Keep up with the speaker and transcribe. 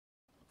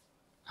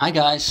Hi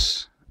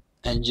guys,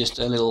 and just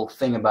a little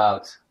thing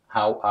about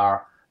how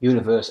our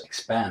universe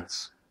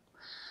expands.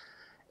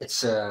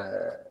 It's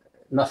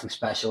nothing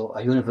special.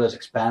 Our universe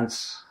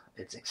expands,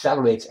 it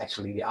accelerates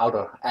actually the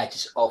outer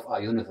edges of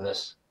our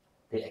universe.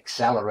 They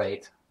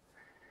accelerate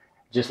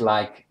just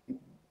like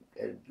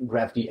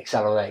gravity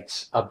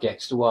accelerates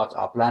objects towards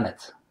our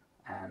planet.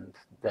 And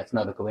that's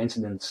not a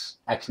coincidence.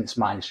 Action is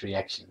minus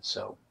reaction.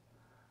 So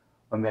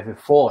when we have a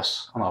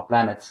force on our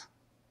planet,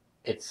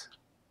 its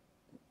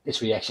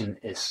reaction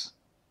is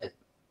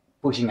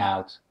pushing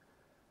out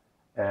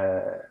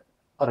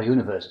other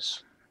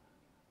universes,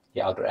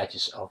 the outer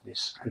edges of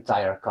this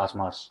entire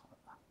cosmos.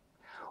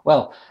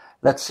 Well,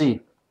 let's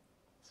see.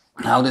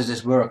 How does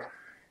this work?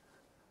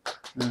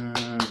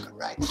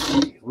 Right,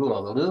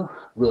 ruler will do.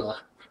 Ruler.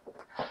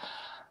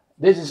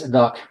 This is a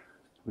duck,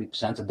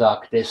 represents a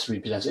duck. This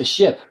represents a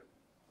ship.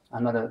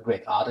 I'm not a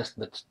great artist,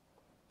 but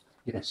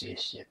you can see a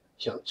ship.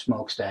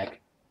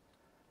 Smokestack,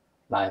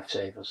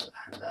 lifesavers,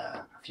 and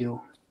a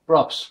few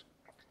props.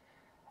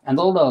 And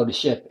although the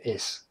ship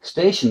is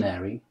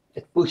stationary,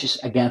 it pushes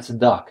against the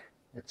dock.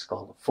 It's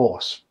called a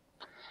force.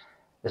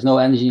 There's no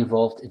energy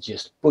involved, it's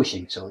just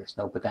pushing, so there's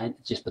no potential,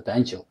 it's just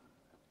potential.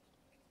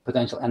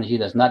 Potential energy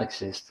does not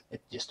exist,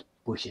 it just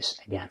pushes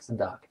against the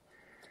dock.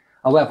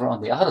 However,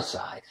 on the other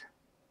side,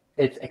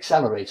 it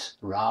accelerates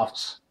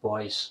rafts,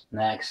 buoys,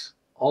 necks,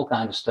 all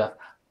kinds of stuff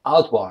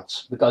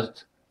outwards, because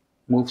it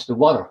moves the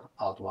water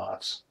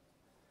outwards.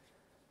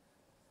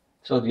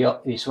 So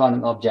the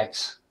surrounding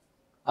objects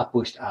are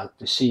pushed out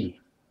to sea.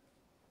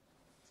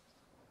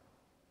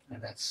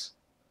 And that's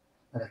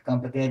not that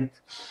complicated.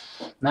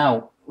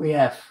 Now we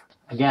have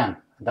again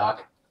a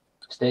dock,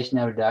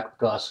 stationary dock,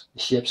 because the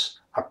ships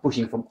are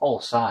pushing from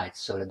all sides,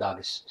 so the dock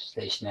is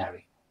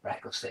stationary,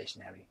 practical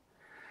stationary.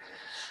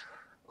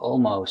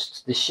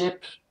 Almost. The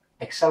ship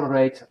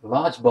accelerates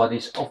large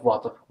bodies of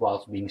water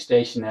whilst being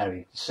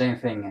stationary. The same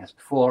thing as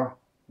before,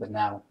 but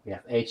now we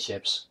have 8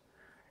 ships.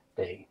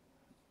 They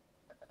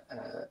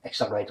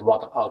accelerate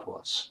water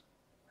outwards.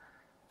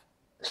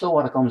 Slow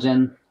water comes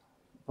in,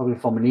 probably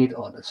from beneath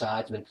or the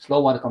sides, but slow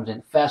water comes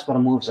in, fast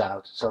water moves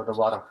out, so the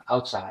water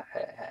outside,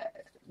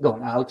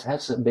 going out,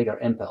 has a bigger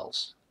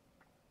impulse.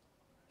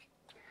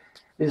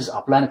 This is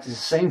our planet, it's the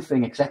same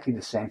thing, exactly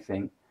the same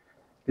thing.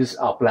 This is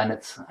our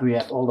planet, and we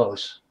have all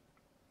those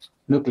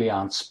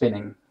nucleons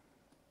spinning.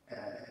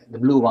 The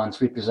blue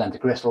ones represent the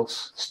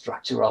crystals, the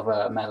structure of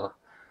a metal,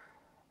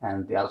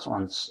 and the other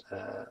ones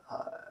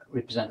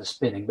represent the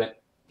spinning,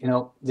 but you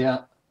know, they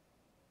are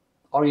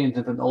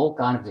oriented in all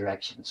kinds of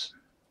directions,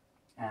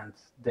 and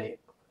they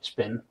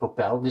spin,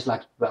 propel, just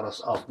like the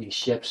propellers of these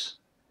ships.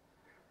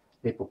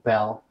 They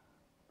propel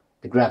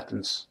the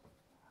gravitons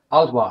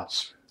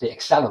outwards, they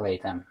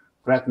accelerate them.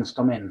 Gravitons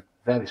come in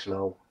very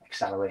slow,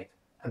 accelerate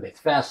a bit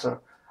faster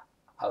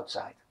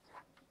outside,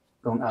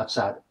 going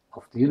outside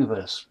of the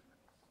universe.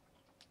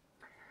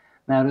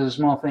 Now there's a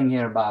small thing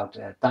here about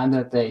time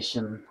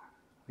dilatation.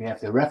 We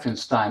have the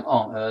reference time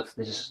on Earth,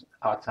 this is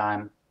our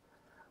time.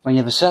 When you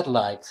have a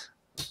satellite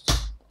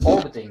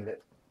orbiting the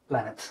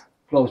planet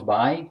close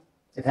by,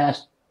 it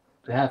has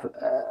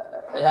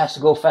to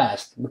go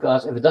fast,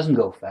 because if it doesn't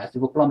go fast, it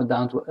will plummet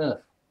down to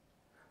Earth.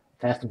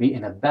 It has to be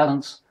in a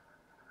balance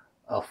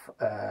of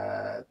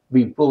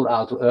being pulled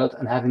out to Earth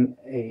and having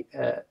a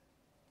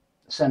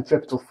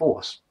centripetal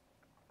force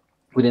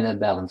within that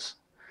balance.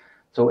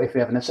 So if you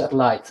have a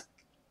satellite,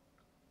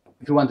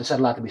 if you want the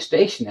satellite to be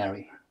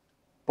stationary,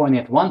 pointing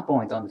at one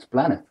point on this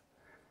planet,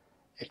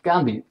 it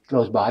can't be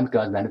close by,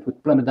 because then it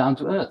would plummet down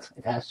to Earth.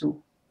 It has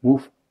to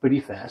move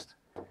pretty fast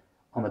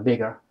on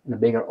in a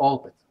bigger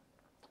orbit.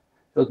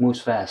 So it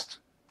moves fast.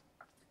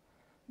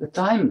 The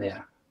time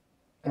there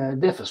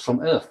differs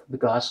from Earth,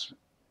 because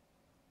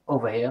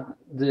over here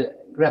the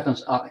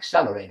gravitons are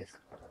accelerated,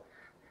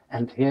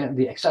 and here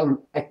the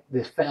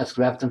fast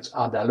gravitons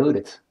are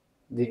diluted.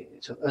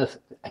 So Earth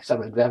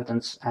accelerates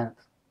gravitons, and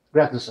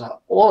gravitons are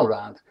all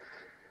around.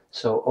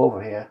 So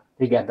over here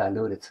they get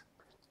diluted.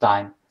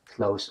 Time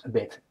slows a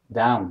bit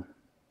down.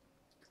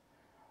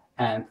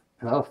 And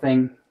another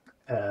thing,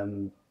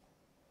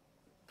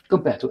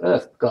 compared to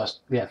Earth, because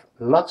we have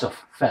lots of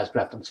fast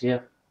gravitons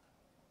here,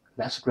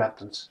 less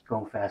gravitons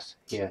going fast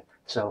here,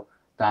 so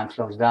time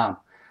slows down.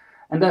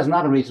 And there's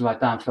another reason why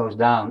time slows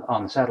down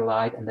on a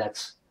satellite, and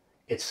that's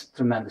its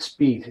tremendous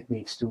speed it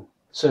needs to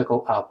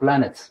circle our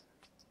planet.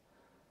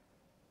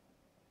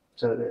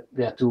 So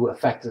there are two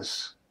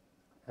factors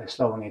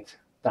slowing it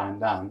time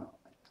down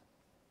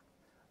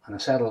on a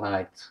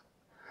satellite.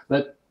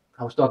 But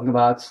I was talking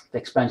about the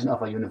expansion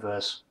of our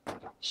universe.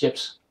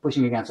 Ships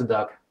pushing against the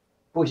dock,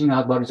 pushing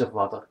out bodies of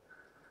water.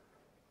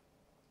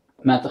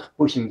 Matter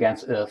pushing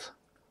against Earth,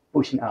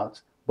 pushing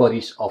out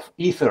bodies of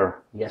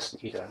ether. Yes,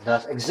 the ether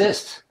does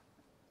exist.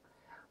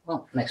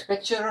 Well, next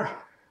picture.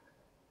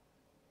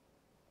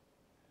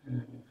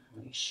 Are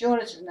you sure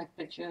this is the next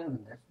picture?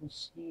 Let me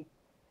see.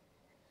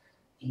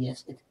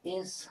 Yes, it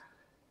is.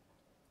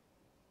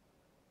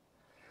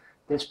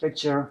 This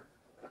picture,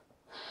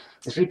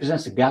 this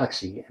represents the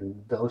galaxy,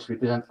 and those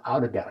represent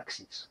outer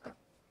galaxies.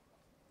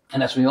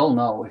 And as we all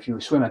know, if you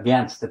swim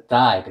against the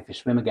tide,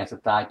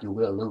 you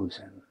will lose.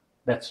 And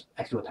that's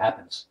actually what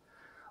happens.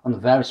 On a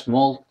very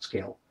small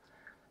scale,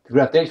 the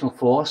gravitational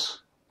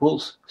force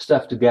pulls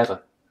stuff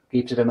together,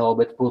 keeps it in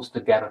orbit, pulls it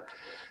together.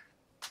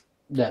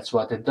 That's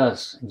what it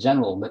does in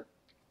general, but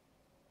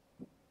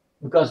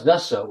because it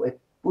does so, it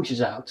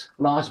pushes out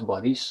large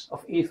bodies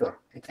of ether.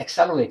 It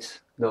accelerates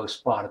those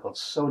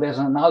particles. So there's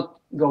an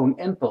outgoing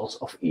impulse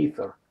of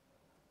ether,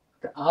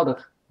 the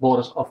outer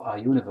borders of our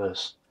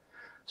universe.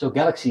 So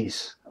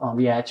galaxies on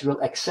the edge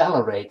will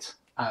accelerate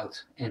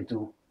out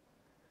into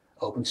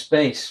open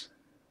space.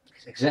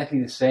 It's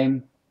exactly the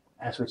same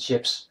as with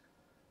ships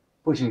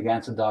pushing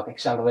against the dock,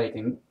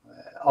 accelerating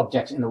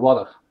objects in the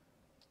water.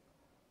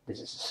 This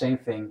is the same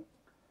thing.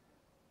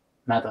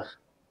 Matter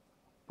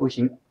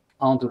pushing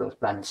onto those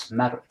planets.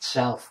 Matter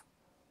itself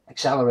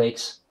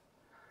accelerates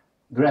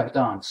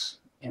gravitons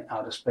in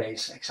outer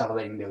space.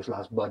 Accelerating those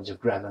large bodies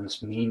of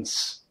gravitons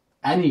means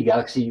any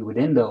galaxy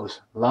within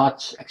those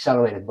large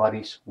accelerated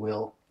bodies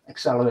will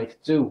accelerate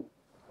too.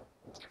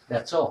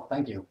 That's all.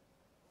 Thank you.